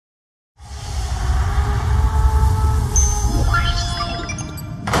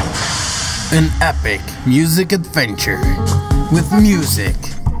An epic music adventure with music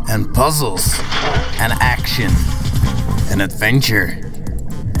and puzzles and action and adventure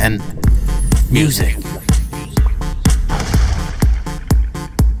and music.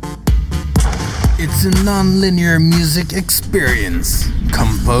 It's a non-linear music experience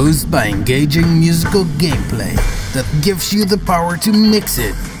composed by engaging musical gameplay that gives you the power to mix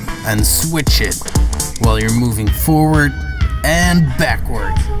it and switch it while you're moving forward and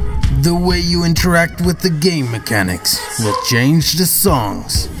backward. The way you interact with the game mechanics will change the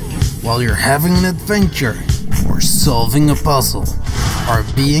songs while you're having an adventure or solving a puzzle or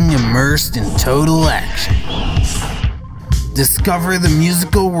being immersed in total action. Discover the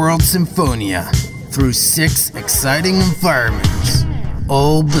musical world Symphonia through 6 exciting environments,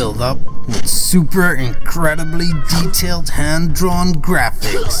 all built up with super incredibly detailed hand-drawn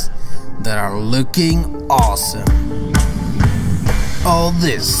graphics that are looking awesome. All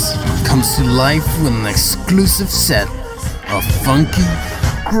this comes to life with an exclusive set of funky,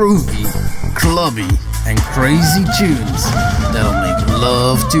 groovy, clubby, and crazy tunes that'll make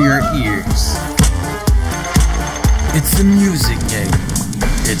love to your ears. It's a music game.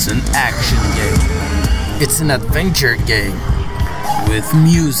 It's an action game. It's an adventure game with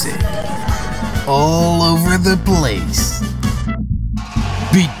music all over the place.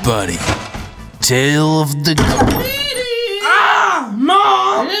 Beatbuddy, Tale of the Goat.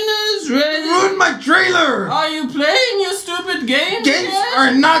 Mom! Dinner's ready. You ruined my trailer! Are you playing your stupid game? Games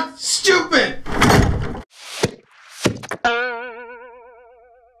are not stupid!